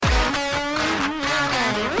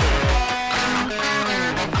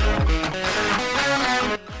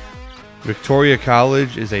Victoria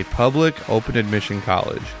College is a public, open admission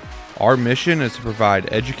college. Our mission is to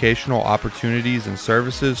provide educational opportunities and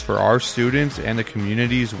services for our students and the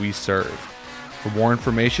communities we serve. For more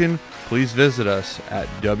information, please visit us at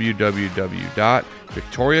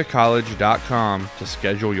www.victoriacollege.com to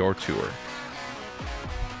schedule your tour.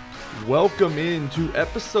 Welcome into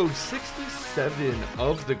episode 67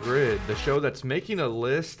 of The Grid, the show that's making a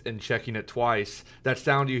list and checking it twice. That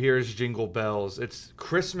sound you hear is jingle bells. It's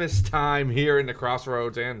Christmas time here in the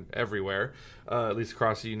Crossroads and everywhere, at least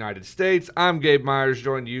across the United States. I'm Gabe Myers,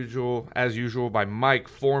 joined as usual by Mike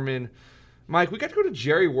Foreman. Mike, we got to go to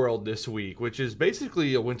Jerry World this week, which is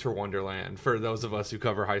basically a winter wonderland for those of us who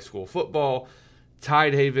cover high school football.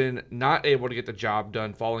 Tidehaven not able to get the job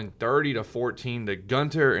done, falling 30-14 to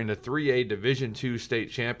Gunter in the 3A Division II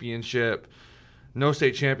state championship. No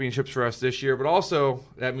state championships for us this year, but also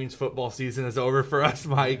that means football season is over for us,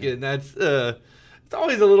 Mike, and that's it's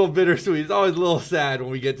always a little bittersweet. It's always a little sad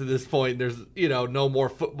when we get to this point and there's no more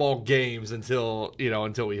football games until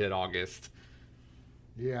we hit August.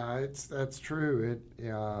 Yeah, that's true.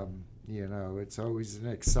 It's always an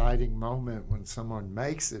exciting moment when someone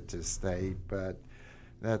makes it to state, but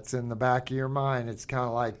that's in the back of your mind. It's kind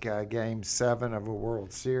of like Game 7 of a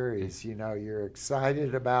World Series. You're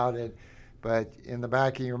excited about it, but in the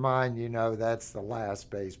back of your mind, that's the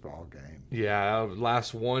last baseball game. Yeah,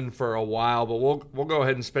 last one for a while, but we'll go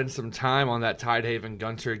ahead and spend some time on that Tidehaven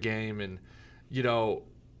Gunter game, and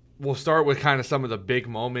we'll start with kind of some of the big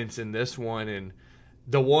moments in this one, and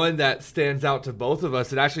the one that stands out to both of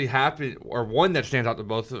us, it actually happened, or one that stands out to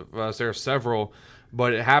both of us, there are several,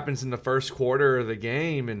 but it happens in the first quarter of the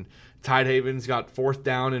game, and Tidehaven's got 4th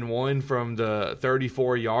down and 1 from the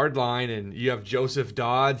 34-yard line, and you have Joseph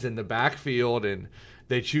Dodds in the backfield, and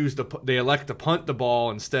they elect to punt the ball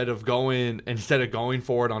instead of going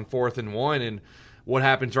for it on 4th and 1, and what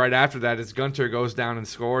happens right after that is Gunter goes down and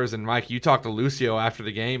scores. And Mike, you talked to Lucio after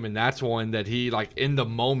the game, and that's one that he, in the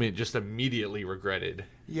moment, just immediately regretted.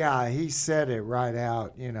 Yeah, he said it right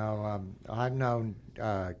out. I've known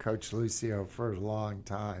Coach Lucio for a long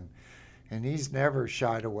time, and he's never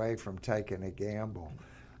shied away from taking a gamble.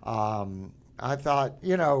 I thought,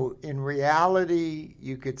 in reality,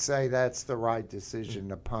 you could say that's the right decision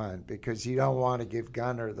to punt because you don't want to give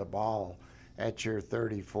Gunter the ball at your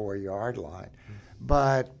 34-yard line.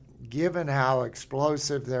 But given how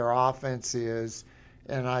explosive their offense is,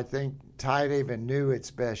 and I think Tidehaven knew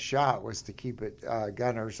its best shot was to keep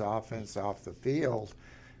Gunter's offense off the field,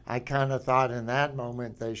 I kind of thought in that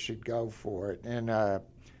moment they should go for it. And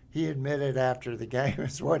he admitted after the game,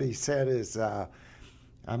 is what he said is, I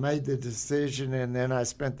made the decision and then I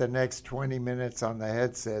spent the next 20 minutes on the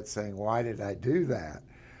headset saying, why did I do that?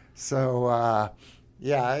 So,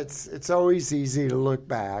 yeah, it's always easy to look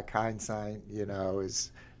back. Hindsight,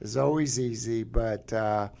 is always easy. But,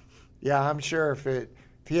 yeah, I'm sure if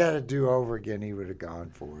he had to do over again, he would have gone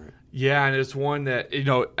for it. Yeah, and it's one that,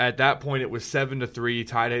 at that point it was 7-3.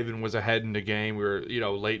 Tidehaven was ahead in the game. We were,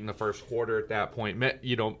 late in the first quarter at that point.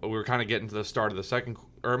 We were kind of getting to the start of the second,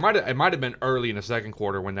 or it might have been early in the second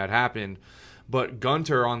quarter when that happened. But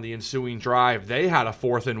Gunter on the ensuing drive, they had a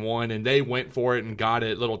 4th and 1, and they went for it and got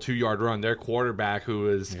it, little 2-yard run. Their quarterback, who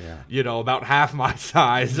is, about half my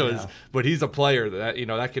size, but he's a player.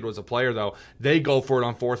 That kid was a player, though. They go for it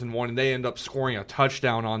on 4th and 1, and they end up scoring a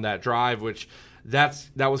touchdown on that drive, which that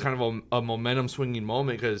was kind of a momentum-swinging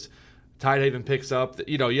moment because Tidehaven picks up.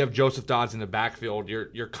 You have Joseph Dodds in the backfield.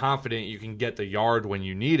 You're confident you can get the yard when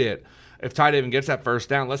you need it. If Tidehaven gets that first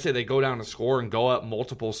down, let's say they go down to score and go up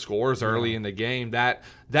multiple scores early in the game,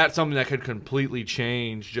 that's something that could completely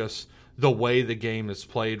change just the way the game is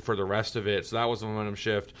played for the rest of it. So that was a momentum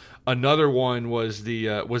shift. Another one was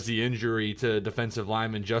the injury to defensive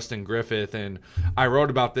lineman Justin Griffith, and I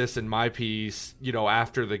wrote about this in my piece,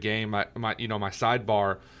 after the game, my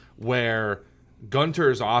sidebar, where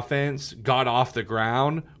Gunter's offense got off the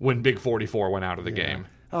ground when Big 44 went out of the game.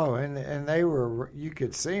 Oh, and they were, you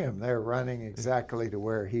could see them. They were running exactly to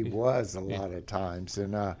where he was a lot of times.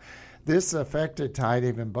 And this affected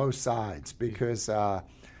Tidehaven both sides because,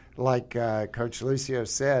 like Coach Lucio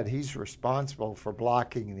said, he's responsible for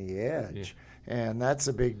blocking the edge. Yeah. And that's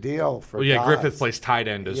a big deal for Dodds. Griffith plays tight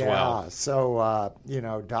end as well. Yeah, so,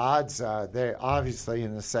 Dodds, they obviously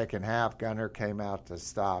in the second half, Gunter came out to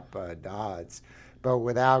stop Dodds. But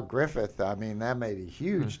without Griffith, that made a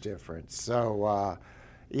huge difference. So,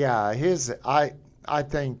 I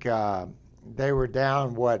think they were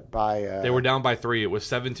down by they were down by 3. It was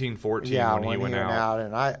 17-14 when he went out.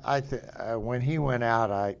 And when he went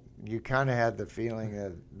out, you kind of had the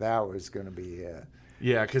feeling that was going to be it.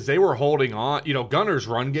 Yeah, because they were holding on. Gunter's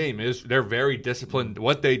run game they're very disciplined.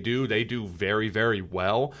 What they do very, very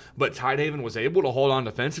well. But Tidehaven was able to hold on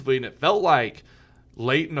defensively, and it felt like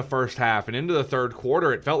late in the first half and into the third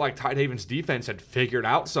quarter, it felt like Tidehaven's defense had figured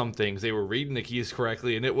out some things. They were reading the keys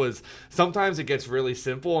correctly, and sometimes it gets really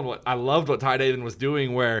simple. And I loved what Tidehaven was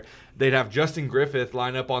doing, where they'd have Justin Griffith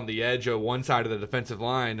line up on the edge of one side of the defensive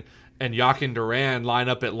line, and Jochen Duran line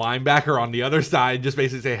up at linebacker on the other side, just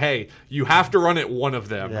basically say, hey, you have to run at one of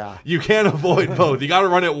them. Yeah. You can't avoid both. You got to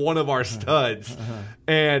run at one of our studs.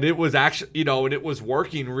 And it was actually, and it was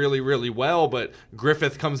working really, really well, but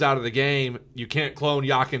Griffith comes out of the game. You can't clone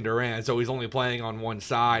Jochen Duran, so he's only playing on one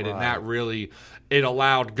side, and that really, it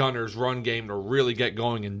allowed Gunter's run game to really get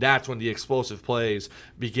going, and that's when the explosive plays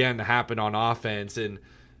began to happen on offense. And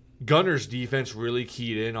Gunter's defense really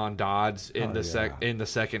keyed in on Dodds in the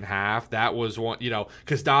second half. That was one,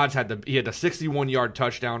 because Dodds had the 61-yard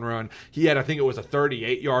touchdown run. He had, I think it was a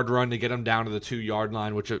 38-yard run to get him down to the 2-yard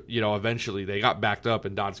line, which eventually they got backed up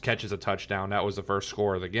and Dodds catches a touchdown. That was the first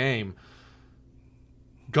score of the game.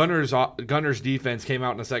 Gunter's defense came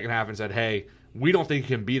out in the second half and said, "Hey, we don't think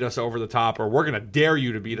you can beat us over the top, or we're going to dare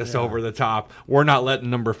you to beat us over the top. We're not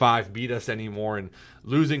letting number 5 beat us anymore." And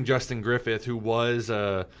losing Justin Griffith, who was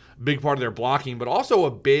a big part of their blocking, but also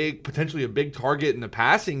potentially a big target in the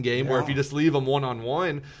passing game, where if you just leave him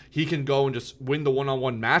one-on-one, he can go and just win the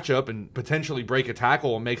one-on-one matchup and potentially break a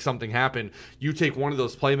tackle and make something happen. You take one of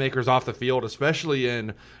those playmakers off the field, especially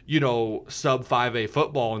in, sub 5A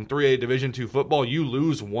football and 3A Division II football, you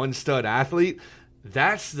lose one stud athlete.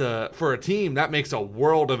 That's for a team, that makes a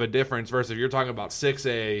world of a difference versus if you're talking about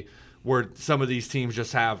 6A, where some of these teams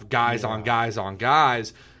just have guys on guys on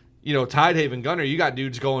guys. Tidehaven, Gunter, you got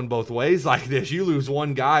dudes going both ways like this. You lose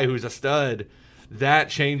one guy who's a stud, that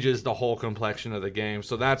changes the whole complexion of the game.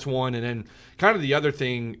 So that's one. And then kind of the other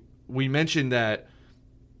thing, we mentioned that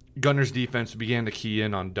Gunter's defense began to key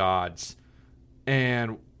in on Dodds,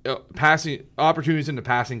 and passing opportunities in the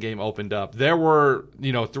passing game opened up. There were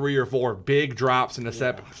 3 or 4 big drops in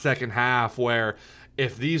the second half where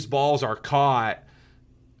if these balls are caught,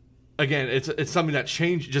 again, it's something that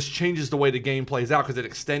changes the way the game plays out, because it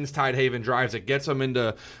extends Tidehaven drives. It gets them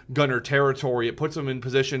into Gunter territory. It puts them in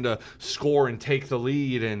position to score and take the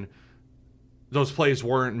lead, and those plays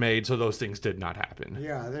weren't made, so those things did not happen.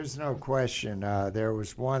 Yeah, there's no question. There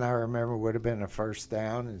was one I remember would have been a first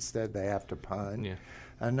down. Instead, they have to punt. Yeah.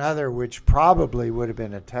 Another, which probably would have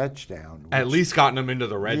been a touchdown. At least gotten them into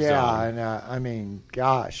the red zone. Yeah, and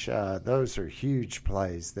gosh, those are huge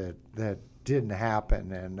plays that didn't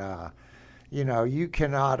happen. And, you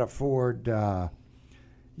cannot afford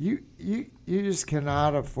you just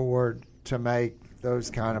cannot afford to make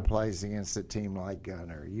those kind of plays against a team like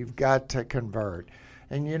Gunter. You've got to convert.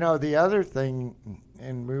 And, the other thing,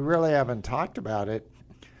 and we really haven't talked about it,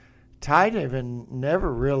 Tidehaven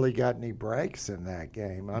never really got any breaks in that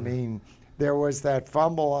game. I mean, there was that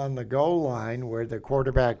fumble on the goal line where the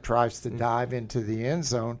quarterback tries to dive into the end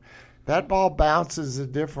zone. That ball bounces a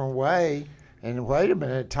different way, and wait a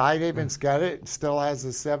minute, Tidehaven's got it and still has a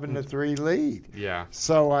 7-3 lead. Yeah.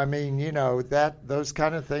 So I mean, those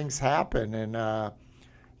kind of things happen, and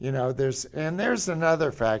there's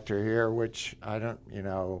another factor here which I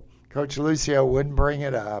don't, Coach Lucio wouldn't bring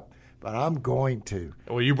it up, but I'm going to.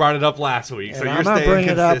 Well, you brought it up last week, so you're staying consistent. I'm going to bring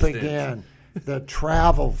it up again. The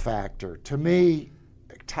travel factor. To me,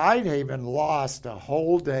 Tidehaven lost a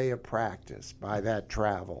whole day of practice by that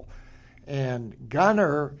travel. And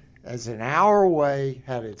Gunter, as an hour away,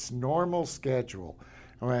 had its normal schedule.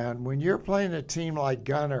 And when you're playing a team like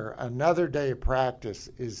Gunter, another day of practice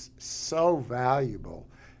is so valuable,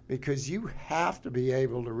 because you have to be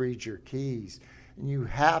able to read your keys, and you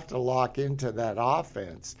have to lock into that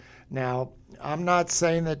offense. Now, I'm not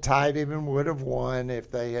saying that Tidehaven would have won if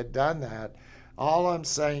they had done that. All I'm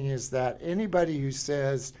saying is that anybody who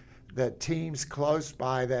says that teams close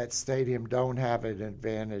by that stadium don't have an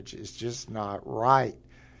advantage is just not right.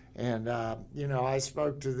 And, I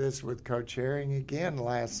spoke to this with Coach Herring again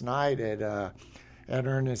last night at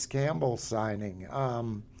Ernest Campbell's signing.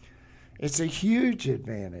 It's a huge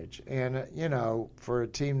advantage, and for a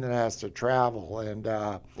team that has to travel. And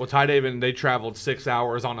Tidehaven, they traveled 6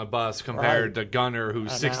 hours on a bus compared to Gunter,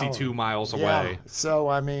 who's 62 miles away. Yeah. So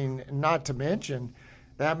I mean, not to mention,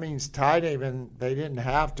 that means Tidehaven, they didn't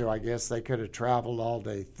have to. I guess they could have traveled all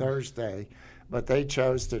day Thursday, but they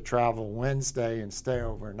chose to travel Wednesday and stay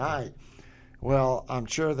overnight. Well, I'm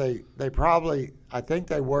sure they probably, I think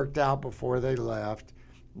they worked out before they left.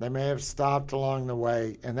 They may have stopped along the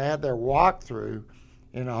way, and they had their walkthrough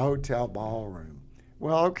in a hotel ballroom.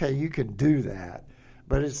 Well, okay, you can do that,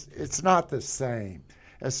 but it's not the same.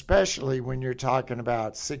 especially when you're talking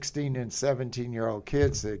about 16 and 17-year-old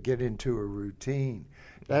kids that get into a routine.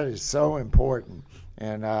 That is so important.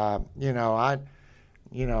 And I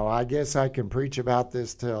guess I can preach about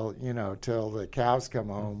this till the cows come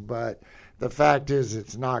home. But the fact is,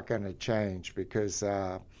 it's not going to change because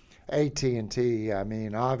AT&T. I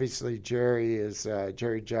mean, obviously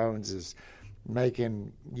Jerry Jones is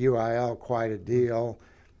making UIL quite a deal,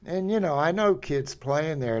 and I know kids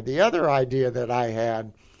playing there. The other idea that I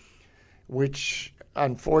had, which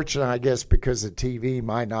unfortunately I guess because of TV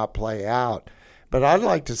might not play out, but I'd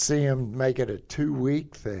like to see them make it a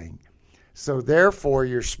 2-week thing. So therefore,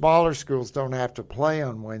 your smaller schools don't have to play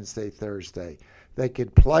on Wednesday, Thursday. They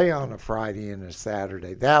could play on a Friday and a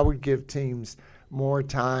Saturday. That would give teams more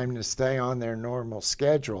time to stay on their normal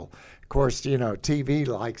schedule. Of course, TV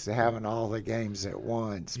likes having all the games at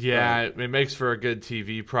once. Yeah, it makes for a good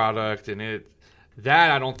TV product, and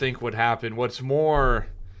that I don't think would happen. What's more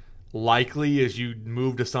likely is you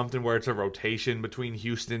move to something where it's a rotation between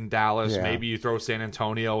Houston, Dallas. Yeah. Maybe you throw San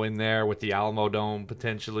Antonio in there with the Alamo Dome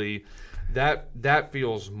potentially. That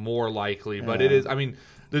feels more likely, but it is. I mean,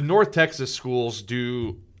 the North Texas schools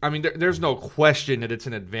do. I mean, there's no question that it's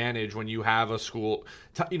an advantage when you have a school.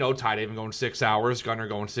 Tidehaven going 6 hours, Gunter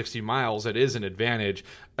going 60 miles. It is an advantage.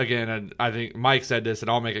 Again, and I think Mike said this, and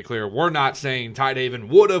I'll make it clear: we're not saying Tidehaven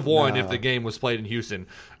would have won if the game was played in Houston.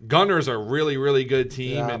 Gunter's a really, really good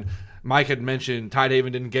team, and Mike had mentioned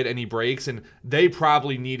Tidehaven didn't get any breaks, and they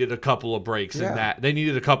probably needed a couple of breaks in that. They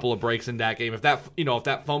needed a couple of breaks in that game. If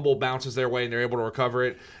that fumble bounces their way and they're able to recover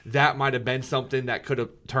it, that might have been something that could have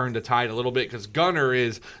turned the tide a little bit. Because Gunter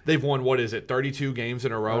they've won 32 games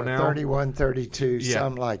in a row now, 31, 32,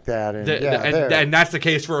 something like that. And, and that's the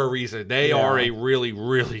case for a reason. They are a really,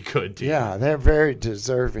 really good team. Yeah, they're very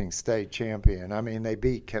deserving state champion. I mean, they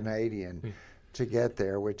beat Canadian to get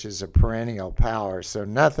there, which is a perennial power. So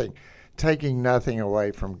taking nothing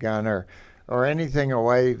away from Gunter or anything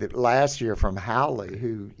away that last year from Howley,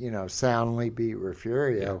 who, soundly beat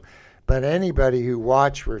Refugio. Yeah. But anybody who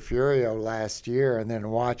watched Refugio last year and then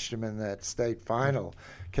watched them in that state final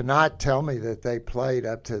cannot tell me that they played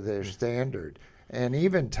up to their standard. And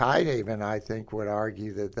even Tidehaven, I think, would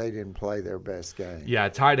argue that they didn't play their best game. Yeah,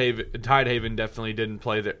 Tidehaven definitely didn't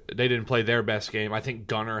play their best game. I think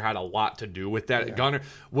Gunter had a lot to do with that. Yeah. Gunter,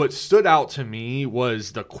 what stood out to me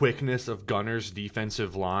was the quickness of Gunter's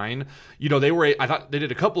defensive line. I thought they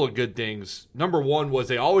did a couple of good things. Number one was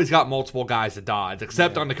they always got multiple guys to dodge,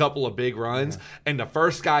 except on a couple of big runs. Yeah. And the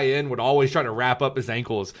first guy in would always try to wrap up his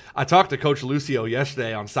ankles. I talked to Coach Lucio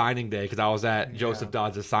yesterday on signing day because I was at Joseph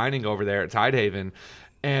Dodds' signing over there at Tidehaven.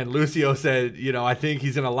 And Lucio said, I think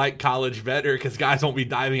he's going to like college better because guys won't be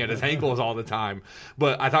diving at his ankles all the time.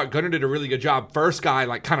 But I thought Gunter did a really good job. First guy,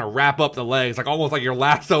 kind of wrap up the legs, almost like you're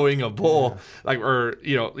lassoing a bull,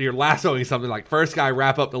 you're lassoing something. First guy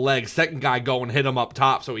wrap up the legs, second guy go and hit him up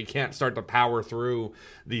top so he can't start to power through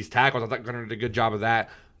these tackles. I thought Gunter did a good job of that.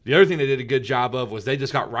 The other thing they did a good job of was they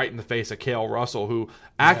just got right in the face of Cale Russell, who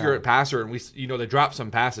accurate passer, and they dropped some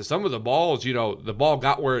passes. Some of the balls, the ball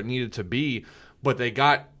got where it needed to be, but they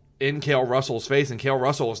got in Cale Russell's face, and Cale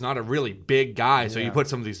Russell is not a really big guy, so you put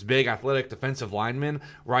some of these big athletic defensive linemen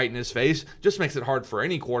right in his face, just makes it hard for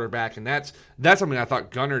any quarterback, and that's something I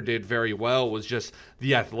thought Gunter did very well, was just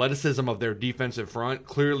the athleticism of their defensive front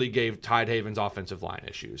clearly gave Tidehaven's offensive line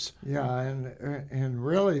issues. Yeah, and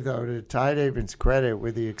really, though, to Tidehaven's credit,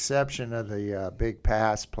 with the exception of the big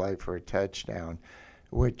pass play for a touchdown,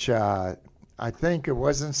 which I think it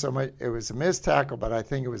wasn't so much. It was a missed tackle, but I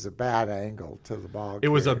think it was a bad angle to the ball. It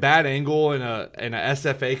was a bad angle and a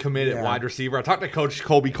SFA commit at wide receiver. I talked to Coach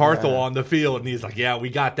Colby Carthel on the field, and he's like, "Yeah,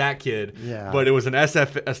 we got that kid." Yeah. But it was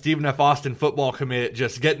a Stephen F. Austin football commit,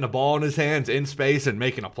 just getting the ball in his hands in space and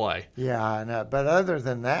making a play. Yeah, but other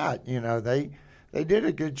than that, they did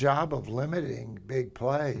a good job of limiting big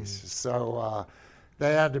plays. So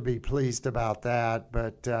they had to be pleased about that.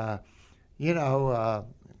 But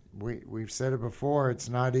We've said it before, it's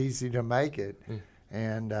not easy to make it.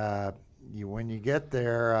 And when you get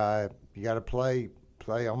there, you got to play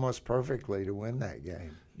almost perfectly to win that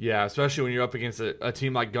game. Yeah, especially when you're up against a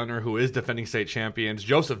team like Gunter, who is defending state champions.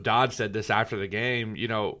 Joseph Dodd said this after the game.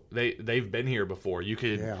 They've been here before.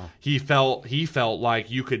 He felt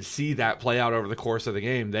like you could see that play out over the course of the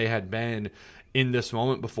game. They had been in this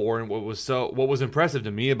moment before, and what was impressive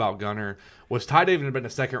to me about Gunter was Tidehaven had been a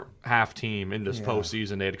second half team in this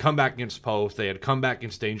postseason. They had come back against Post. They had come back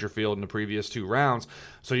against Dangerfield in the previous 2 rounds.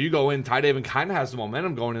 So you go in, Tidehaven kind of has the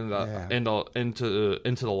momentum going into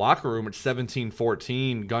the locker room. It's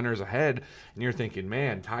 17-14, Gunners ahead, and you're thinking,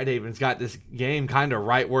 man, Tidehaven's got this game kind of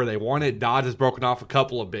right where they want it. Dodge has broken off a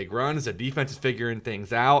couple of big runs. The defense is figuring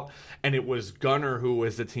things out, and it was Gunter who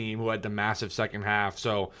was the team who had the massive second half.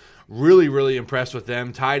 So really, really impressed with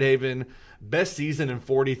them. Tidehaven, best season in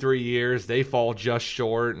 43 years. They fall just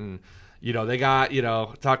short, and they got,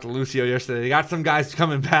 talked to Lucio yesterday. They got some guys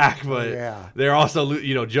coming back, but they're also,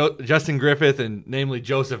 Justin Griffith and namely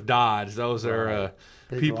Joseph Dodds. Those are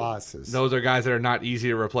big losses. Those are guys that are not easy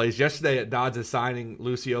to replace. Yesterday at Dodds' signing,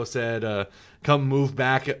 Lucio said, come move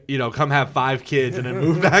back, come have 5 kids and then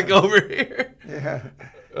move back over here. Yeah.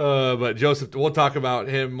 But Joseph, we'll talk about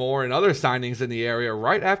him more and other signings in the area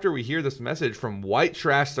right after we hear this message from White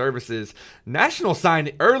Trash Services.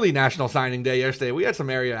 Early National Signing Day yesterday. We had some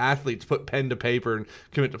area athletes put pen to paper and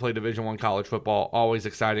commit to play Division I college football. Always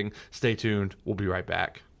exciting. Stay tuned. We'll be right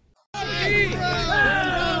back.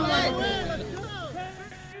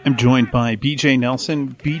 I'm joined by BJ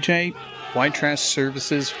Nelson. BJ, White Trash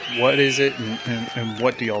Services, what is it and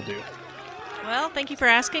what do y'all do? Well, thank you for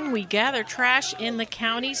asking. We gather trash in the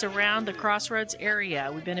counties around the Crossroads area.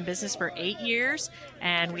 We've been in business for 8 years,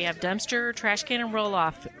 and we have dumpster, trash can, and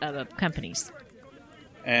roll-off companies.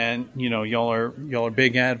 And y'all are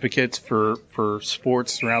big advocates for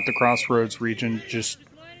sports throughout the Crossroads region. Just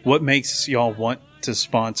what makes y'all want to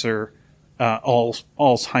sponsor all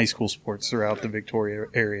high school sports throughout the Victoria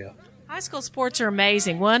area? High school sports are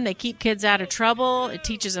amazing. One, they keep kids out of trouble. It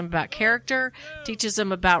teaches them about character, teaches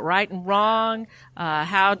them about right and wrong,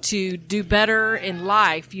 how to do better in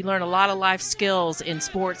life. You learn a lot of life skills in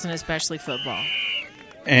sports and especially football.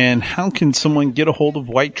 And how can someone get a hold of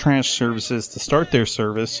White Trash Services to start their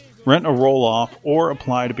service, rent a roll-off, or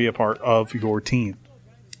apply to be a part of your team?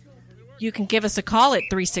 You can give us a call at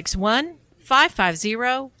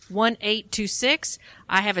 361-550-1826.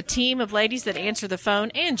 I have a team of ladies that answer the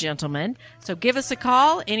phone and gentlemen. So give us a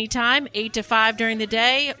call anytime, 8 to 5 during the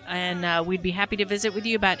day, and we'd be happy to visit with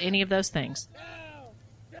you about any of those things.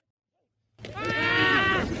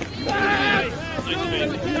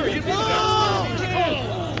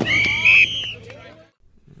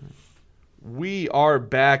 We are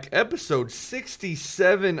back. Episode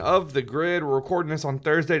 67 of The Grid. We're recording this on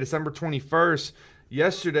Thursday, December 21st.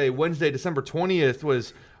 Yesterday, Wednesday, December 20th,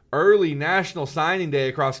 was early National Signing Day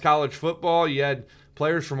across college football. You had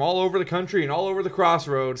players from all over the country and all over the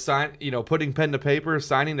Crossroads putting pen to paper,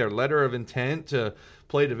 signing their letter of intent to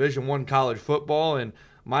play Division I college football. And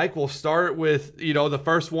Mike, we'll start with, the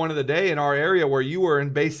first one of the day in our area where you were in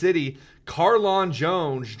Bay City. Carlon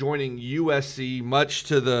Jones joining USC, much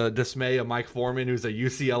to the dismay of Mike Foreman, who's a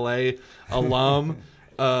UCLA alum.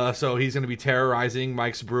 So he's going to be terrorizing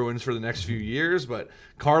Mike's Bruins for the next few years. But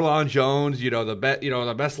Carlon Jones,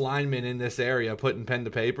 the best lineman in this area, putting pen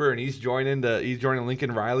to paper, and he's joining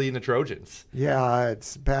Lincoln Riley and the Trojans. Yeah,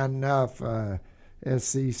 it's bad enough.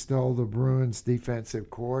 SC stole the Bruins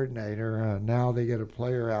defensive coordinator. Now they get a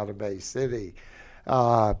player out of Bay City.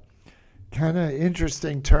 Kind of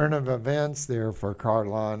interesting turn of events there for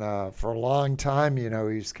Carlon. For a long time,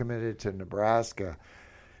 he's committed to Nebraska.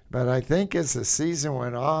 But I think as the season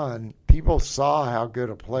went on, people saw how good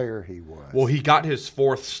a player he was. Well, he got his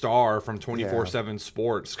 4th star from 24/7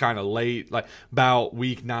 Sports kind of late, like about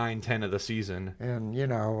week 9, 10 of the season. And,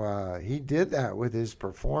 he did that with his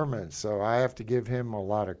performance, so I have to give him a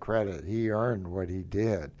lot of credit. He earned what he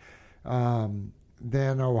did.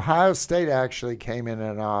 Then Ohio State actually came in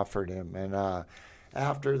and offered him, and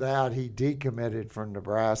after that he decommitted from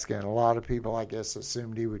Nebraska, and a lot of people, I guess,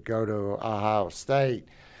 assumed he would go to Ohio State.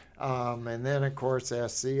 And then, of course,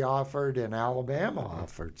 SC offered and Alabama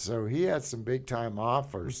offered. So he had some big-time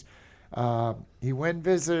offers. He went and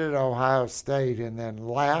visited Ohio State, and then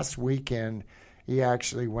last weekend he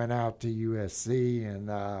actually went out to USC,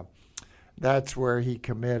 and that's where he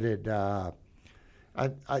committed.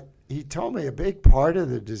 He told me a big part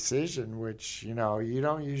of the decision, which, you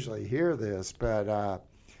don't usually hear this, but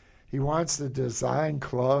he wants to design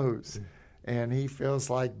clothes. And he feels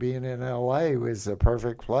like being in L.A. was a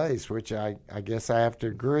perfect place, which I guess I have to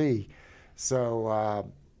agree. So,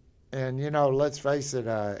 let's face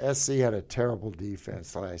it, SC had a terrible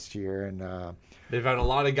defense last year. And they've had a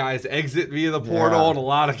lot of guys exit via the portal and a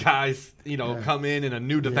lot of guys, come in and a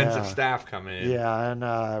new defensive staff come in. Yeah, and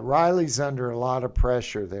Riley's under a lot of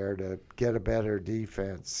pressure there to get a better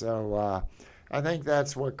defense. So I think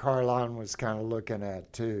that's what Carlon was kind of looking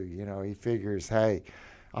at too. He figures, hey,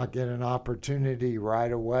 I'll get an opportunity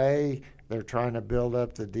right away. They're trying to build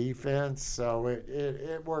up the defense, so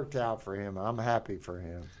it worked out for him. I'm happy for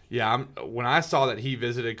him. Yeah, when I saw that he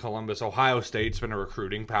visited Columbus, Ohio State's been a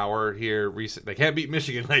recruiting power here recently. They can't beat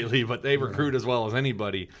Michigan lately, but they recruit as well as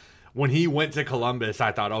anybody. When he went to Columbus,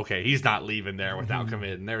 I thought, okay, he's not leaving there without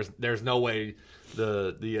committing. There's no way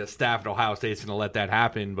the staff at Ohio State's going to let that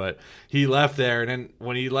happen. But he left there, and then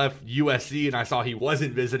when he left USC and I saw he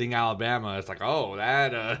wasn't visiting Alabama, it's like, oh,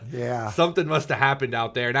 that something must have happened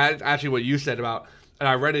out there. And that's actually what you said about, and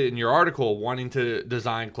I read it in your article, wanting to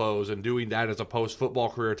design clothes and doing that as a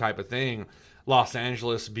post-football career type of thing. Los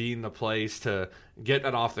Angeles being the place to get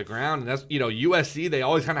that off the ground. And that's, USC, they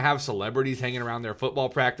always kind of have celebrities hanging around their football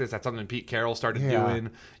practice. That's something Pete Carroll started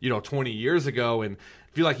doing, 20 years ago. And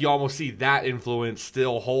I feel like you almost see that influence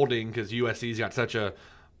still holding because USC's got such a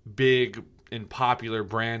big and popular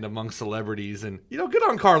brand among celebrities. And, good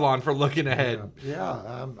on Carlon for looking ahead.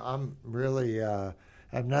 Yeah, I'm really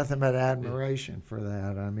have nothing but admiration for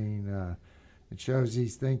that. I mean, it shows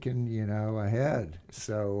he's thinking, ahead.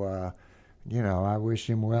 So, I wish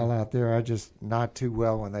him well out there. I just not too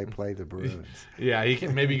well when they play the Bruins. Yeah, he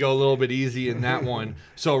can maybe go a little bit easy in that one.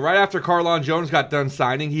 So right after Carlon Jones got done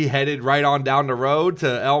signing, he headed right on down the road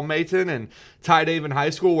to El Maton and Tidehaven High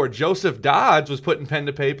School, where Joseph Dodds was putting pen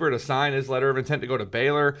to paper to sign his letter of intent to go to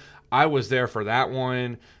Baylor. I was there for that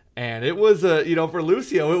one. And it was for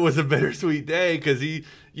Lucio, it was a bittersweet day because he,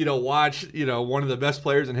 watched, one of the best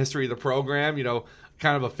players in history of the program,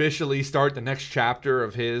 kind of officially start the next chapter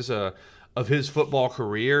of his football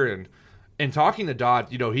career. And talking to Dodd,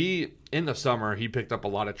 he in the summer he picked up a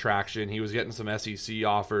lot of traction. He was getting some SEC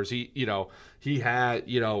offers. He had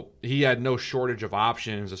no shortage of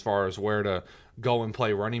options as far as where to go and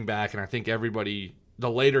play running back. And I think everybody,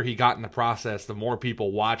 the later he got in the process, the more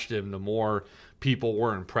people watched him, the more people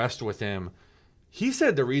were impressed with him. He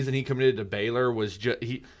said the reason he committed to Baylor was just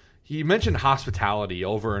he mentioned hospitality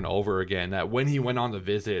over and over again, that when he went on the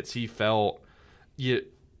visits, he just felt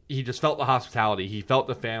the hospitality. He felt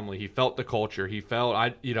the family. He felt the culture. He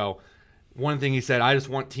felt, one thing he said, I just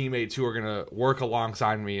want teammates who are going to work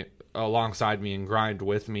alongside me and grind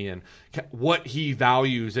with me. And what he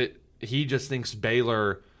values, he just thinks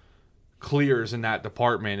Baylor clears in that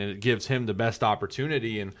department, and it gives him the best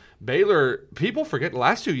opportunity. And Baylor, people forget, the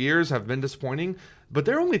last 2 years have been disappointing, but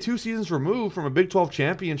they're only 2 seasons removed from a Big 12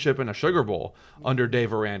 championship and a Sugar Bowl under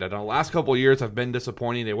Dave Aranda. Now, the last couple of years have been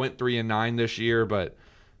disappointing. They went 3-9 this year, but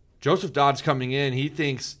Joseph Dodd's coming in. He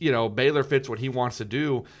thinks, Baylor fits what he wants to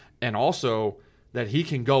do, and also that he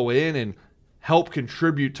can go in and help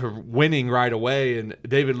contribute to winning right away. And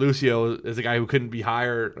David Lucio is a guy who couldn't be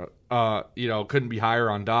higher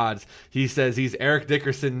on Dodds. He says he's Eric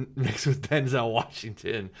Dickerson mixed with Denzel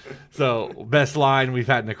Washington. So best line we've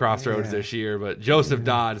had in the Crossroads this year. But Joseph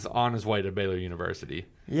Dodds on his way to Baylor University.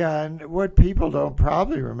 Yeah, and what people don't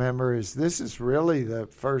probably remember is this is really the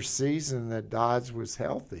first season that Dodds was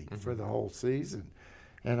healthy for the whole season.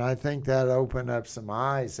 And I think that opened up some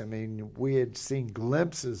eyes. I mean, we had seen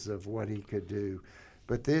glimpses of what he could do,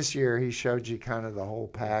 but this year he showed you kind of the whole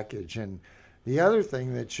package. And the other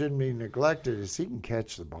thing that shouldn't be neglected is he can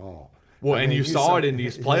catch the ball. Well, and you saw it in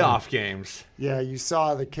these playoff games. Yeah, you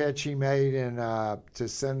saw the catch he made to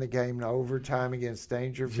send the game to overtime against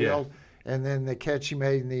Dangerfield. Yeah. And then the catch he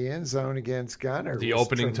made in the end zone against Gunter. The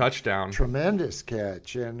opening touchdown. Tremendous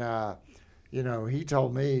catch. And, he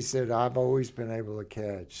told me, he said, I've always been able to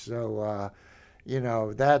catch. So,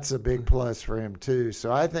 that's a big plus for him, too.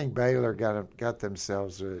 So I think Baylor got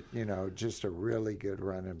themselves, just a really good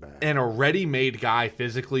running back. And a ready-made guy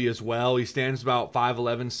physically as well. He stands about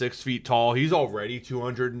 5'11", 6 feet tall. He's already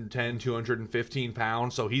 210, 215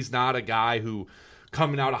 pounds. So he's not a guy who,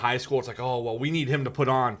 coming out of high school, it's like, oh, well, we need him to put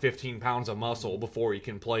on 15 pounds of muscle before he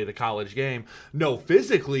can play the college game. No,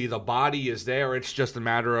 physically, the body is there. It's just a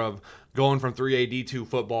matter of going from 3A D2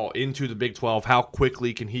 football into the Big 12, how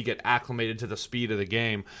quickly can he get acclimated to the speed of the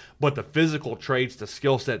game? But the physical traits, the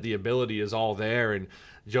skill set, the ability is all there. And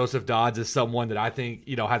Joseph Dodds is someone that I think,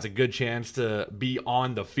 has a good chance to be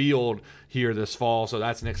on the field here this fall. So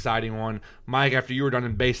that's an exciting one. Mike, after you were done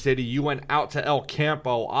in Bay City, you went out to El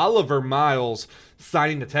Campo. Oliver Miles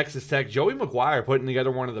signing to Texas Tech. Joey McGuire putting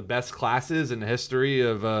together one of the best classes in the history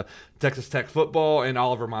of Texas Tech football, and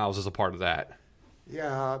Oliver Miles is a part of that.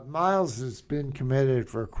 Yeah, Miles has been committed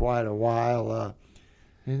for quite a while,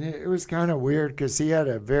 and it was kind of weird because he had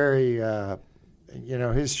a very,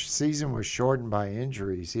 his season was shortened by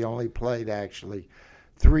injuries. He only played actually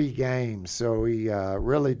 3 games, so he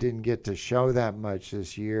really didn't get to show that much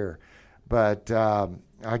this year. But I'll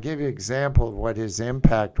give you an example of what his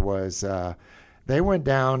impact was. They went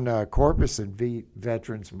down Corpus and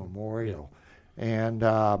Veterans Memorial. And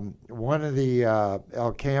one of the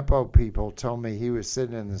El Campo people told me he was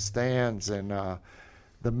sitting in the stands, and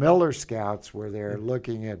the Miller Scouts were there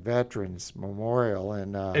looking at Veterans Memorial.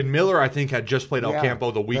 And Miller, I think, had just played El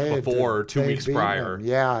Campo the week before or 2 weeks prior.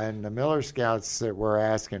 Yeah, and the Miller Scouts that were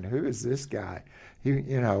asking, who is this guy?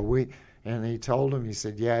 And he told them, he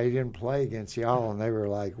said, yeah, he didn't play against y'all. And they were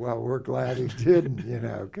like, well, we're glad he didn't,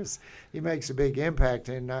 because he makes a big impact.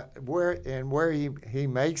 And where he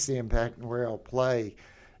makes the impact and where he'll play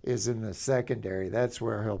is in the secondary. That's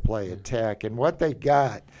where he'll play at Tech. And what they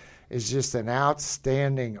got is just an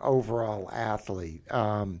outstanding overall athlete.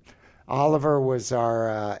 Oliver was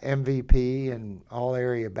our MVP and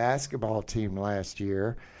all-area basketball team last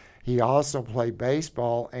year. He also played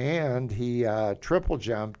baseball, and he triple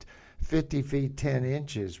jumped 50 feet 10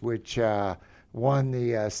 inches, which won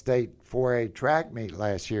the state 4A track meet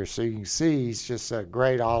last year. So you can see he's just a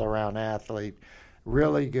great all-around athlete,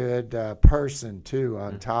 really good person, too,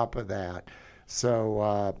 on top of that. So,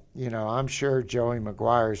 I'm sure Joey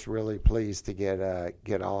McGuire's really pleased to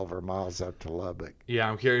get Oliver Miles up to Lubbock. Yeah,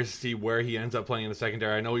 I'm curious to see where he ends up playing in the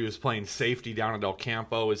secondary. I know he was playing safety down at El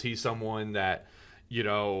Campo. Is he someone that,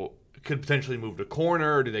 could potentially move to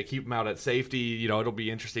corner? Do they keep him out at safety? It'll be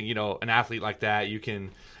interesting. An athlete like that, you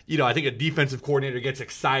can, I think a defensive coordinator gets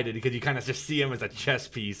excited because you kind of just see him as a chess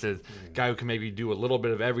piece, as a guy who can maybe do a little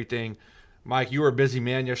bit of everything. Mike, you were a busy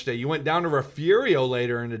man yesterday. You went down to Refugio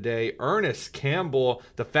later in the day. Ernest Campbell,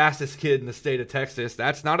 the fastest kid in the state of Texas.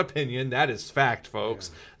 That's not opinion. That is fact, folks.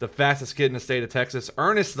 Yeah. The fastest kid in the state of Texas.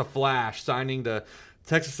 Ernest the Flash signing to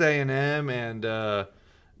Texas A&M, and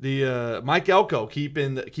the Mike Elko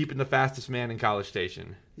keeping the fastest man in College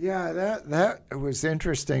Station. Yeah, that was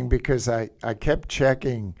interesting because I kept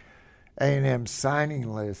checking A&M's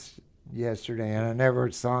signing list yesterday, and I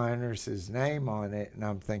never saw Ernest's name on it, and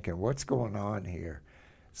I'm thinking, what's going on here?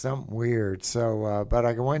 Something weird. So, but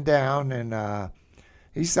I went down, and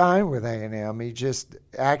he signed with A&M. He just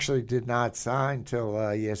actually did not sign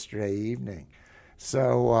till yesterday evening.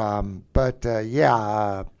 So,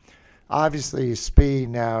 obviously his speed.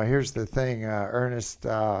 Now, here's the thing. Ernest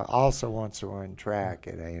also wants to run track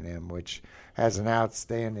at A&M, which has an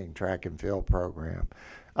outstanding track and field program.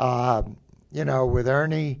 With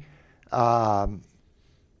Ernie, I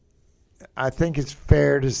think it's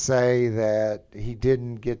fair to say that he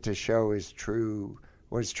didn't get to show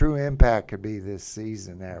what his true impact could be this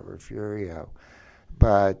season at Refugio.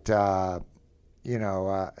 But,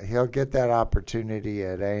 he'll get that opportunity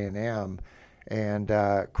at A&M. And,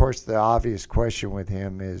 of course, the obvious question with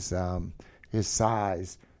him is his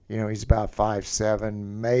size. He's about 5'7",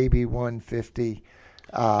 maybe 150.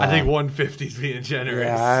 I think 150 is being generous.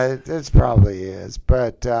 Yeah, it probably is.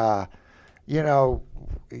 But,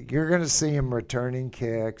 you're going to see him returning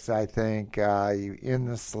kicks, I think, in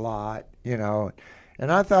the slot,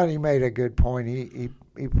 And I thought he made a good point. He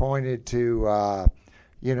pointed to,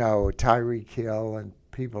 Tyreek Hill and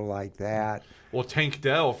people like that. Well, Tank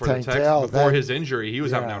Dell for the Texans before his injury, he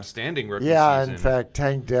was having an outstanding rookie season. Yeah, in fact,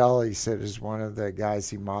 Tank Dell, he said, is one of the guys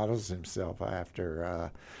he models himself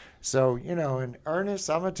after. So, and Ernest,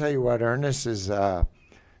 I'm going to tell you what, Ernest is,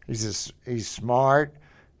 he's smart.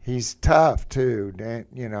 He's tough, too.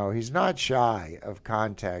 He's not shy of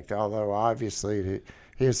contact, although obviously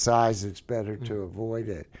his size, it's better to avoid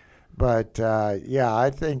it. But,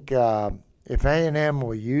 I think if A&M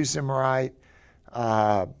will use him right,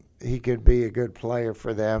 he could be a good player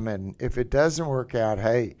for them. And if it doesn't work out,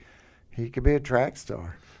 hey, he could be a track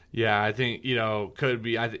star. Yeah, I think, could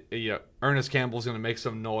be. Ernest Campbell's going to make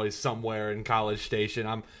some noise somewhere in College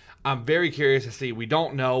Station. I'm very curious to see. We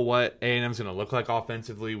don't know what A&M's going to look like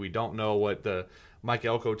offensively. We don't know what the Mike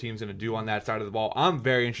Elko team's going to do on that side of the ball. I'm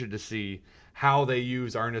very interested to see how they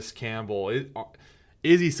use Ernest Campbell.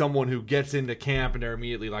 Is he someone who gets into camp and they're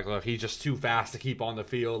immediately like, look, he's just too fast to keep on the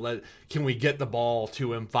field. Can we get the ball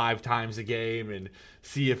to him 5 times a game and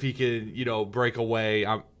see if he can, break away?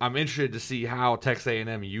 I'm interested to see how Texas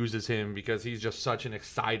A&M uses him because he's just such an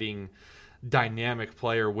exciting, dynamic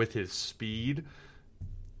player with his speed.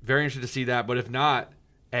 Very interested to see that. But if not,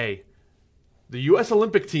 hey, the U.S.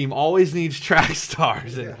 Olympic team always needs track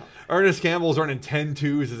stars. And Ernest Campbell's running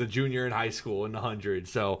 10.2s as a junior in high school in the 100.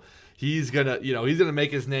 So he's gonna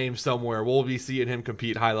make his name somewhere. We'll be seeing him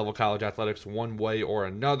compete high-level college athletics one way or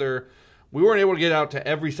another. We weren't able to get out to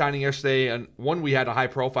every signing yesterday, and one we had a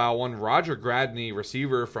high-profile one. Roger Gradney,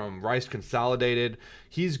 receiver from Rice Consolidated,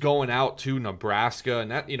 he's going out to Nebraska, and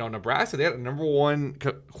that Nebraska, they had the number one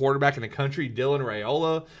quarterback in the country, Dylan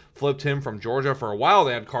Raiola, flipped him from Georgia. For a while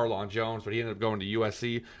they had Carlon Jones, but he ended up going to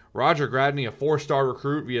USC. Roger Gradney, a 4-star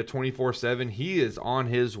recruit via 24/7, he is on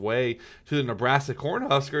his way to the Nebraska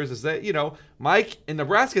Cornhuskers. Is that, Mike, in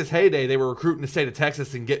Nebraska's heyday, they were recruiting the state of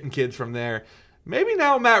Texas and getting kids from there. Maybe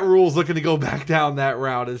now Matt Rule's looking to go back down that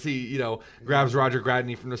route as he, grabs Roger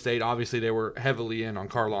Gradney from the state. Obviously, they were heavily in on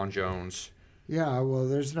Carlon Jones. Yeah, well,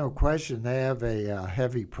 there's no question they have a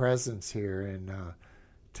heavy presence here in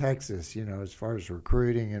Texas, as far as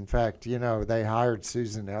recruiting. In fact, they hired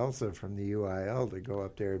Susan Elsa from the UIL to go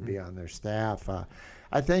up there and be on their staff.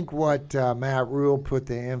 I think what Matt Rule put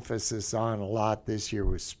the emphasis on a lot this year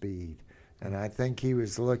was speed. And I think he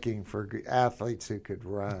was looking for athletes who could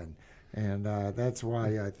run. And that's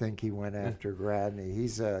why I think he went after Gradney.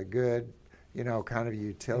 He's a good, kind of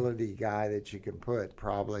utility guy that you can put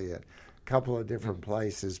probably a couple of different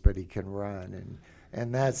places, but he can run.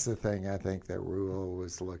 And that's the thing I think that Rule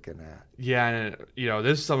was looking at. Yeah, and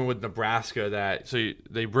this is something with Nebraska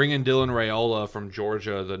they bring in Dylan Raiola from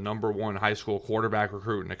Georgia, the number 1 high school quarterback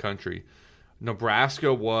recruit in the country. These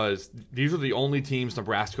were the only teams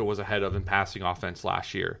Nebraska was ahead of in passing offense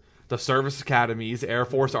last year. The service academies, Air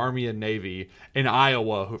Force, Army, and Navy, in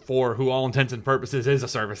Iowa, who all intents and purposes is a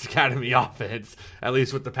service academy offense, at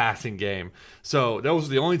least with the passing game. So those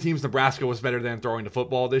are the only teams Nebraska was better than throwing the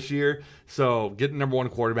football this year. So getting number 1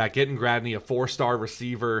 quarterback, getting Gradney, a 4-star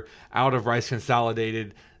receiver out of Rice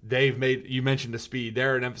Consolidated. You mentioned the speed.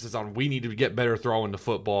 They're an emphasis on we need to get better throwing the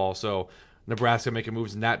football. So Nebraska making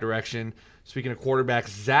moves in that direction. Speaking of quarterbacks,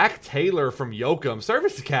 Zach Taylor from Yoakum,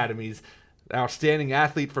 service academies, outstanding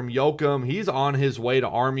athlete from Yoakum. He's on his way to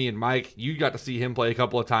Army. And Mike, you got to see him play a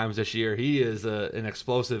couple of times this year. He is an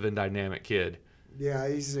explosive and dynamic kid. Yeah,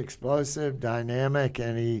 he's explosive, dynamic,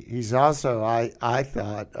 and he's also, I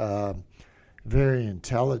thought, very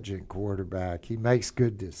intelligent quarterback. He makes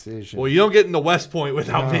good decisions. Well, you don't get into West Point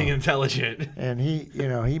without being intelligent. And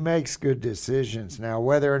he makes good decisions. Now,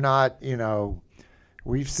 whether or not,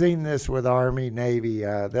 we've seen this with Army, Navy.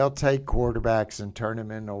 They'll take quarterbacks and turn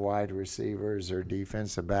them into wide receivers or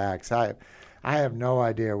defensive backs. I have no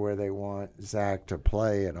idea where they want Zach to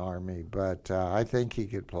play in Army, but I think he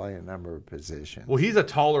could play a number of positions. Well, he's a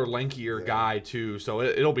taller, lankier guy, too, so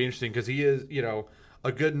it'll be interesting because he is,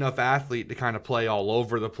 a good enough athlete to kind of play all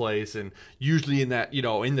over the place. And usually in that,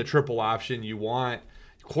 in the triple option, you want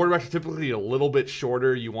quarterbacks are typically a little bit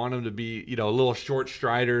shorter. You want them to be, a little short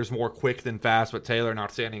striders, more quick than fast. But Taylor, an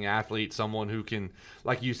outstanding athlete, someone who can,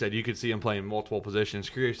 like you said, you could see him playing multiple positions.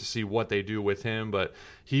 Curious to see what they do with him. But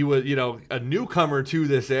he was, a newcomer to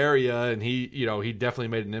this area, and he definitely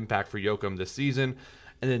made an impact for Yoakum this season.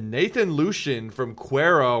 And then Nathan Lucian from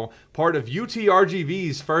Cuero, part of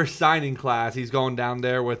UTRGV's first signing class. He's going down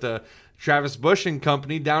there with Travis Bush and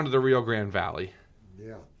company down to the Rio Grande Valley.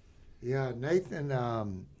 Yeah,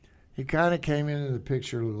 Nathan, he kind of came into the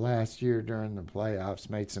picture last year during the playoffs,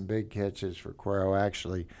 made some big catches for Cuero,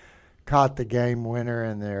 actually caught the game winner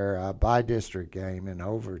in their by-district game in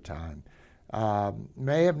overtime.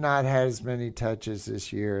 May have not had as many touches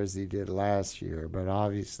this year as he did last year, but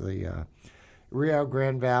obviously Rio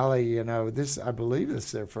Grande Valley, I believe this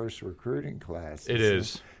is their first recruiting class. It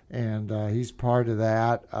is. And he's part of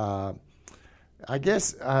that. I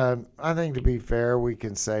guess I think to be fair, we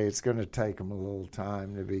can say it's going to take them a little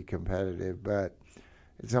time to be competitive, but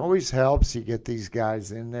it always helps you get these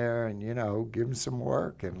guys in there and, give them some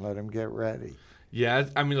work and let them get ready. Yeah,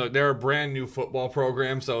 I mean, look, they're a brand new football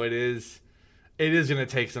program, so it is going to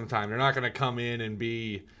take some time. They're not going to come in and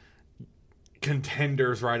be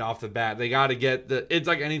contenders right off the bat. They got to get it's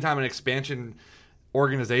like anytime an expansion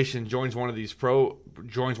organization joins one of these pro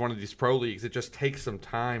leagues, it just takes some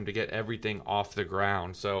time to get everything off the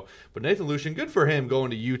ground. So, but Nathan Lucian, good for him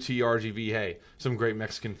going to UTRGV. Hey, some great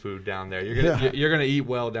Mexican food down there. You're gonna eat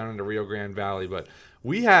well down in the Rio Grande Valley. But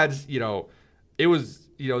we had, it was,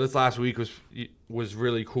 this last week was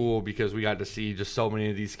really cool because we got to see just so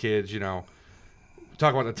many of these kids,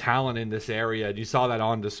 talk about the talent in this area, and you saw that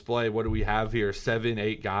on display. What do we have here?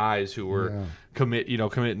 7-8 guys who were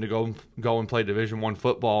committing to go and play Division I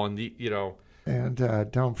football, and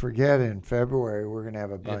And don't forget, in February we're going to have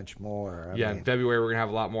a bunch more. In February we're going to have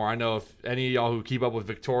a lot more. I know if any of y'all who keep up with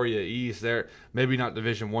Victoria East, they're maybe not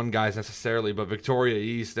Division I guys necessarily, but Victoria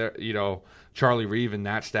East, Charlie Reeve and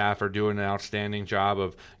that staff are doing an outstanding job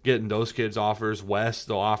of getting those kids offers. West,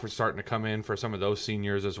 the offers starting to come in for some of those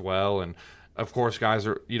seniors as well, and of course, guys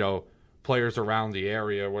are players around the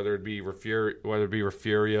area, whether it be Refugio,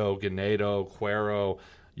 Ganado, Cuero.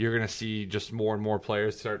 You're going to see just more and more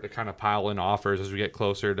players start to kind of pile in offers as we get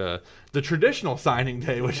closer to the traditional signing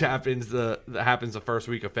day, which happens the first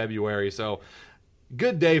week of February. So,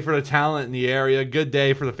 good day for the talent in the area, good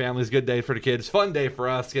day for the families, good day for the kids, fun day for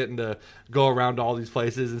us getting to go around to all these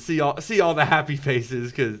places and see all the happy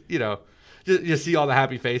faces because, just see all the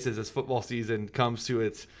happy faces as football season comes to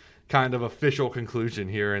its kind of official conclusion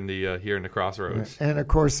here in the Crossroads. And, of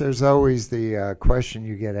course, there's always the question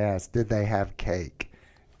you get asked, did they have cake?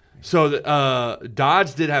 So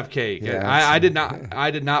Dodge did have cake. Yes. I did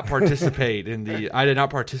not participate in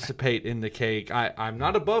the cake. I'm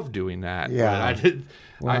not above doing that. Yeah, but I did.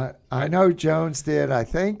 Well, I know Jones did. I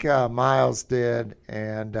think Miles did,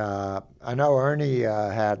 and I know Ernie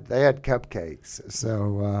had cupcakes.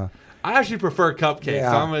 So I actually prefer cupcakes.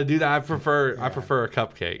 Yeah. So I'm going to do that. I prefer a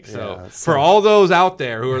cupcake. So for all those out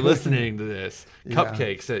there who are listening to this,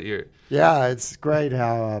 cupcakes that you're. Yeah, it's great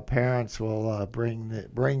how parents will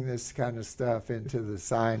bring this kind of stuff into the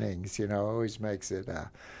signings. Always makes it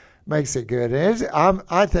good.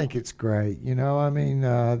 I think it's great.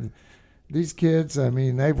 These kids.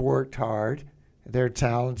 They've worked hard. They're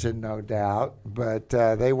talented, no doubt, but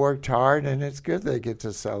they worked hard, and it's good they get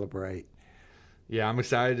to celebrate. Yeah, I'm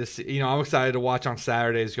excited to see. I'm excited to watch on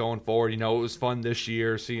Saturdays going forward. It was fun this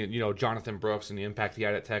year seeing, Jonathan Brooks and the impact he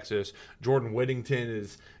had at Texas. Jordan Whittington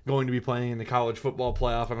is going to be playing in the college football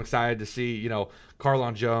playoff. I'm excited to see,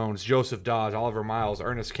 Carlon Jones, Joseph Dodge, Oliver Miles,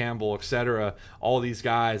 Ernest Campbell, etc. All these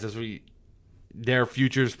guys as their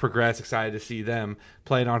futures progress. Excited to see them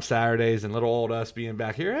playing on Saturdays and little old us being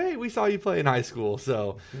back here. Hey, we saw you play in high school,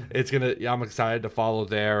 so I'm excited to follow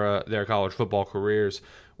their college football careers.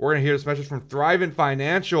 We're going to hear this message from Thrivent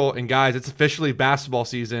Financial. And, guys, it's officially basketball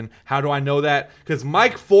season. How do I know that? Because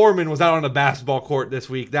Mike Foreman was out on the basketball court this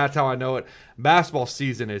week. That's how I know it. Basketball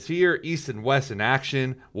season is here. East and West in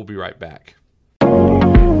action. We'll be right back.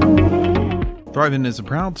 Thrivent is a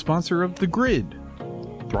proud sponsor of The Grid.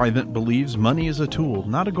 Thrivent believes money is a tool,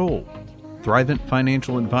 not a goal. Thrivent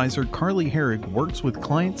financial advisor Carly Herrig works with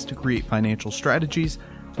clients to create financial strategies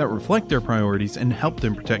that reflect their priorities and help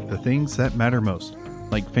them protect the things that matter most,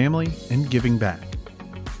 like family and giving back.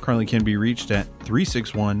 Carly can be reached at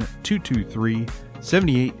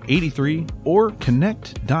 361-223-7883 or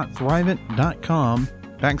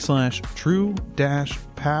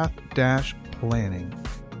connect.thrivent.com/true-path-planning.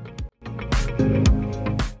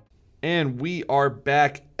 And we are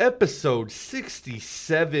back, episode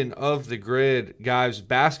 67 of The Grid. Guys,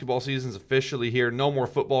 basketball season's officially here. No more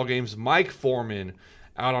football games. Mike Foreman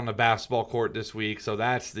out on the basketball court this week. So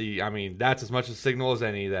that's as much a signal as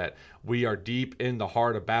any that we are deep in the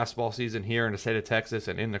heart of basketball season here in the state of Texas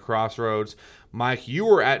and in the Crossroads. Mike, you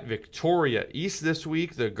were at Victoria East this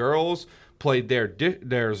week. The girls played their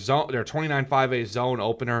 29-5A zone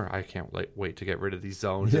opener. I can't wait to get rid of these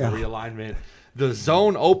zones and realignment. The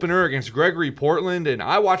zone opener against Gregory Portland, and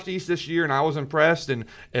I watched East this year, and I was impressed, and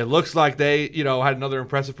it looks like they, had another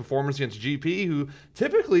impressive performance against GP, who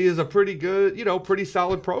typically is a pretty good, pretty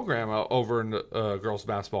solid program over in girls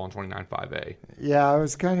basketball in 29-5A. Yeah, it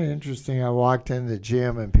was kind of interesting. I walked in the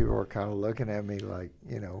gym, and people were kind of looking at me like,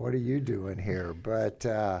 what are you doing here? But,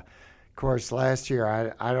 of course, last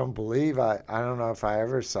year, I don't believe, I don't know if I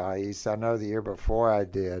ever saw East. I know the year before I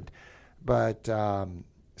did, but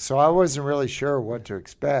so I wasn't really sure what to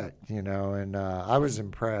expect, and I was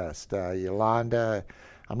impressed. Yolanda,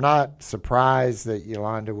 I'm not surprised that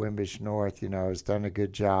Yolanda Wimbish North, has done a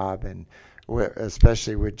good job, and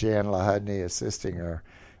especially with Jan Lahudney assisting her.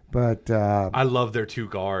 But I love their two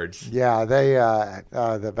guards. Yeah, they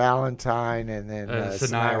the Valentine and then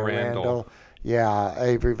Sanaya Randall. Yeah,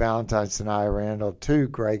 Avery Valentine, Sanaya Randall, two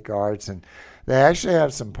great guards, and they actually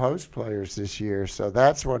have some post players this year. So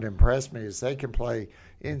that's what impressed me is they can play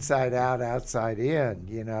inside out, outside in.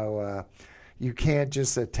 You can't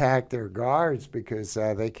just attack their guards because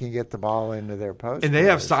they can get the ball into their post. And they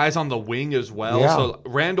have size on the wing as well. Yeah. So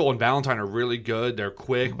Randall and Valentine are really good. They're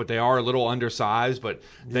quick, but they are a little undersized. But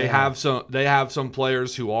they have some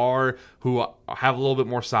players who have a little bit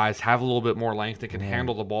more size, have a little bit more length, and can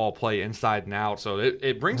handle the ball, play inside and out. So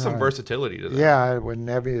it brings some versatility to them. Yeah, with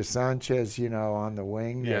Nevia Sanchez, on the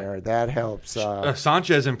wing there, that helps.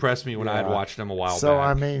 Sanchez impressed me when I had watched them a while back.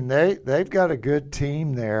 So, they've got a good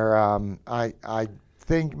team there. I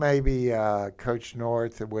think maybe Coach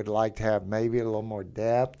North would like to have maybe a little more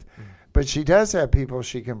depth, but she does have people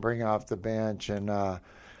she can bring off the bench, and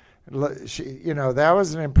she, that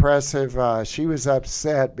was an impressive. She was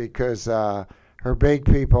upset because her big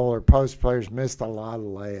people, her post players, missed a lot of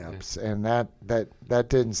layups, and that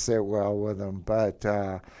didn't sit well with them. But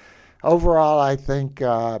overall, I think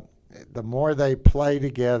the more they play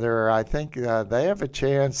together, I think they have a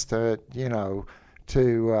chance to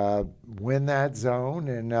to win that zone,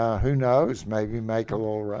 and who knows, maybe make a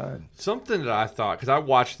little run. Something that I thought, because I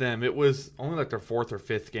watched them, it was only like their 4th or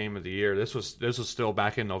 5th game of the year. This was still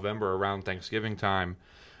back in November around Thanksgiving time.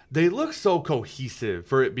 They look so cohesive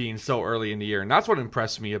for it being so early in the year, and that's what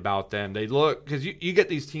impressed me about them. They look, because you get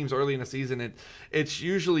these teams early in the season, it's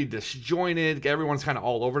usually disjointed. Everyone's kind of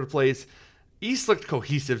all over the place. East looked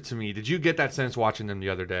cohesive to me. Did you get that sense watching them the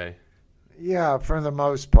other day? Yeah, for the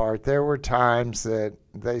most part. There were times that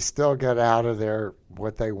they still got out of there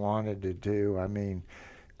what they wanted to do. I mean,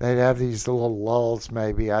 they'd have these little lulls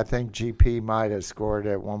maybe. I think GP might have scored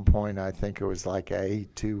at one point. I think it was like a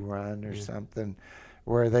 8-2 run or something,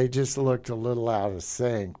 where they just looked a little out of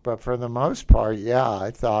sync. But for the most part, yeah, I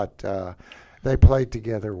thought they played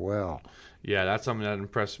together well. Yeah, that's something that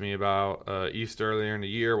impressed me about East earlier in the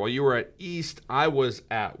year. While you were at East, I was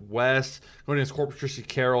at West, going against Corpus Christi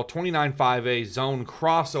Carroll, 29-5A zone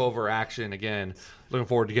crossover action. Again, looking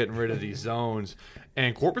forward to getting rid of these zones.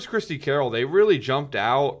 And Corpus Christi Carroll, they really jumped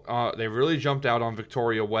out. On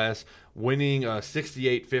Victoria West, winning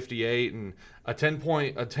 68-58 and a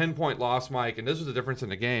 10-point loss, Mike. And this was the difference in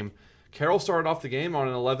the game. Carroll started off the game on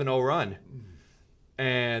an 11-0 run.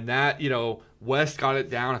 And that, West got it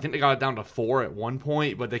down. I think they got it down to 4 at one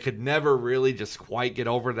point, but they could never really just quite get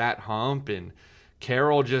over that hump. And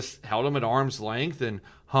Carroll just held them at arm's length and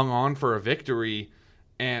hung on for a victory.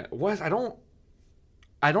 And West, I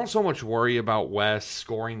don't so much worry about West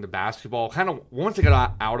scoring the basketball. Kind of once they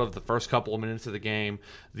got out of the first couple of minutes of the game,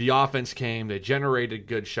 the offense came. They generated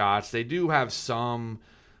good shots. They do have some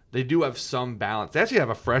balance. They actually have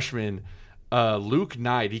a freshman. Luke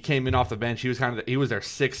Knight, he came in off the bench. He was their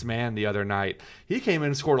sixth man the other night. He came in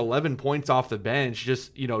and scored 11 points off the bench.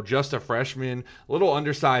 Just a freshman, a little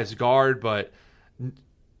undersized guard, but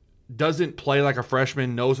doesn't play like a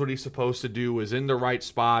freshman. Knows what he's supposed to do. Is in the right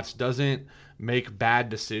spots. Doesn't make bad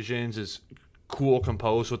decisions. Is cool,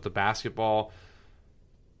 composed with the basketball.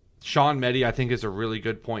 Sean Meddy, I think, is a really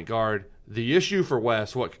good point guard. The issue for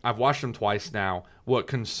West, what I've watched them twice now, what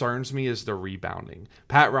concerns me is the rebounding.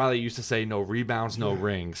 Pat Riley used to say no rebounds, no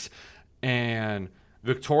rings. And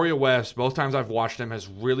Victoria West, both times I've watched them, has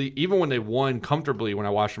really, even when they won comfortably when I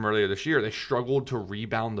watched them earlier this year, they struggled to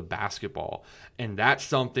rebound the basketball. And that's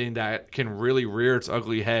something that can really rear its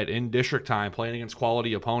ugly head in district time, playing against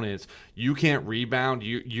quality opponents. You can't rebound.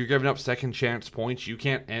 You're giving up second chance points. You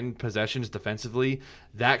can't end possessions defensively.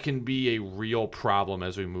 That can be a real problem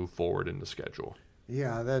as we move forward in the schedule.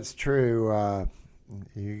 Yeah, that's true.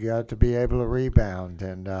 You got to be able to rebound.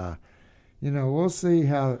 And, we'll see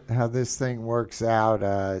how this thing works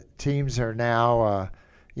out. Teams are now,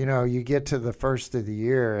 you get to the first of the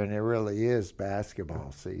year and it really is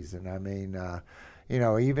basketball season. I mean,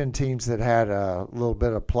 even teams that had a little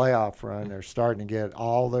bit of playoff run are starting to get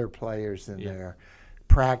all their players in there,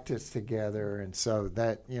 practice together. And so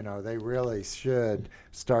that, they really should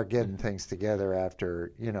start getting things together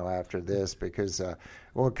after this because,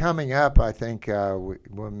 coming up, I think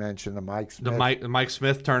we'll mention the Mike Smith. The Mike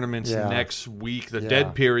Smith tournament's next week. The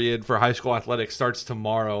dead period for high school athletics starts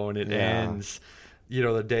tomorrow, and it ends,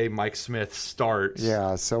 the day Mike Smith starts.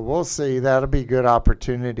 Yeah, so we'll see. That'll be a good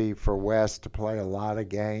opportunity for West to play a lot of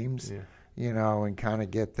games, and kind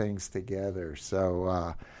of get things together.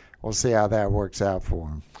 So we'll see how that works out for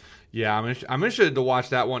them. Yeah, I'm interested to watch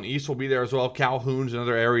that one. East will be there as well. Calhoun's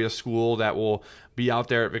another area school that will be out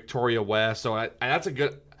there at Victoria West. So that's a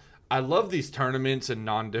good – I love these tournaments and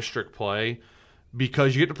non-district play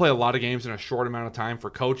because you get to play a lot of games in a short amount of time for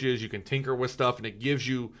coaches. You can tinker with stuff, and it gives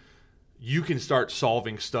you – you can start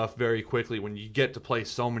solving stuff very quickly when you get to play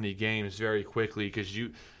so many games very quickly because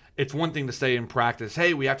it's one thing to say in practice,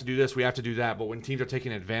 hey, we have to do this, we have to do that, but when teams are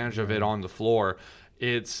taking advantage of it on the floor –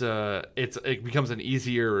 it becomes an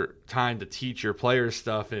easier time to teach your players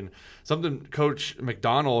stuff. And something Coach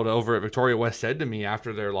McDonald over at Victoria West said to me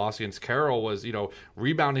after their loss against Carroll was,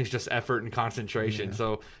 rebounding is just effort and concentration. Yeah.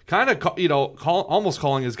 So kind of, almost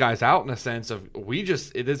calling his guys out in a sense of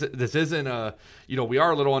this isn't a, we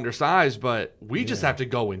are a little undersized, but we just have to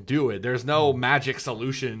go and do it. There's no magic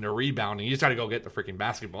solution to rebounding. You just got to go get the freaking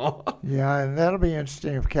basketball. Yeah, and that'll be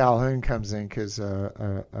interesting if Calhoun comes in because,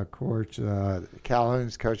 of course,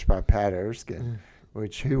 Calhoun's coached by Pat Erskine,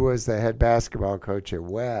 who was the head basketball coach at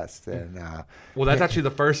West. And that's actually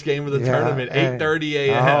the first game of the tournament, 8:30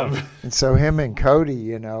 a.m. And so him and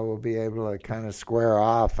Cody, will be able to kind of square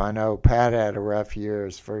off. I know Pat had a rough year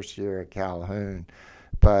his first year at Calhoun,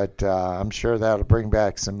 but I'm sure that'll bring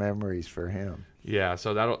back some memories for him. Yeah,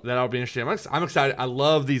 so that'll be interesting. I'm excited. I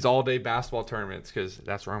love these all-day basketball tournaments because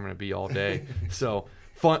that's where I'm going to be all day. So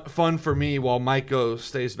fun for me while Mike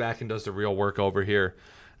stays back and does the real work over here.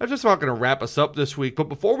 that's just about going to wrap us up this week. But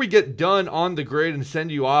before we get done on the grid and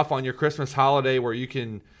send you off on your Christmas holiday where you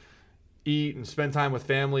can eat and spend time with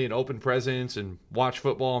family and open presents and watch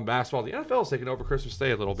football and basketball, the NFL is taking over Christmas Day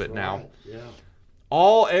a little bit now. Yeah.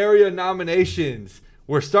 All area nominations.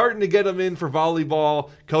 We're starting to get them in for volleyball.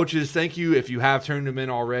 Coaches, thank you if you have turned them in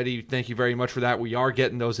already. Thank you very much for that. We are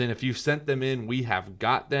getting those in. If you've sent them in, we have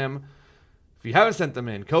got them. If you haven't sent them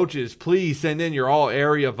in, coaches, please send in your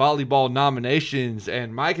all-area volleyball nominations.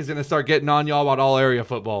 And Mike is going to start getting on y'all about all-area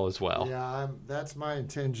football as well. Yeah, that's my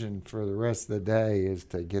intention for the rest of the day is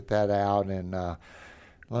to get that out. And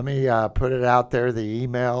let me put it out there, the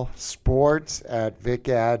email,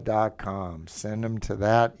 sports@vicad.com. Send them to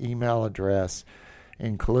that email address.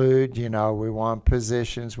 Include, we want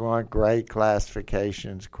positions, we want grade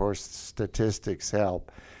classifications. Of course, statistics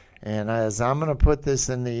help. And as I'm going to put this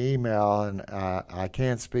in the email, and I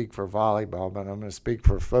can't speak for volleyball, but I'm going to speak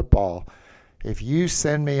for football. If you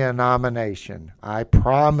send me a nomination, I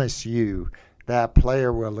promise you that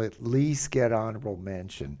player will at least get honorable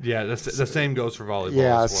mention. Yeah, the same goes for volleyball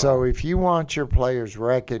Yeah, as well. So if you want your players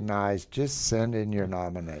recognized, just send in your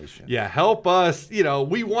nomination. Yeah, help us.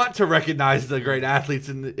 We want to recognize the great athletes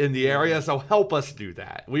in the area, so help us do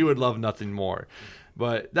that. We would love nothing more.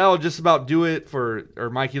 But that'll just about do it for – or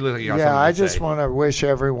Mike, you look like you got something to say. Yeah, I just want to wish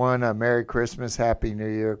everyone a Merry Christmas, Happy New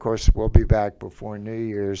Year. Of course, we'll be back before New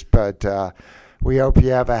Year's, but we hope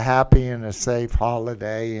you have a happy and a safe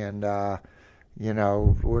holiday, and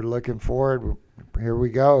we're looking forward. Here we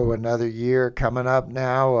go, another year coming up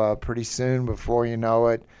now. Pretty soon, before you know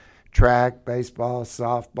it, track, baseball,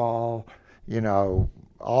 softball,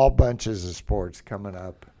 all bunches of sports coming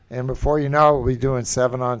up. And before you know it, we'll be doing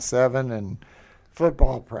 7-on-7 and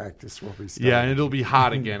football practice will be starting. Yeah, and it'll be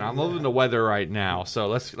hot again. I'm loving the weather right now, so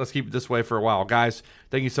let's keep it this way for a while. Guys,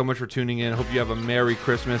 thank you so much for tuning in. Hope you have a Merry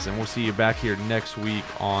Christmas, and we'll see you back here next week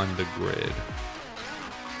on The Grid.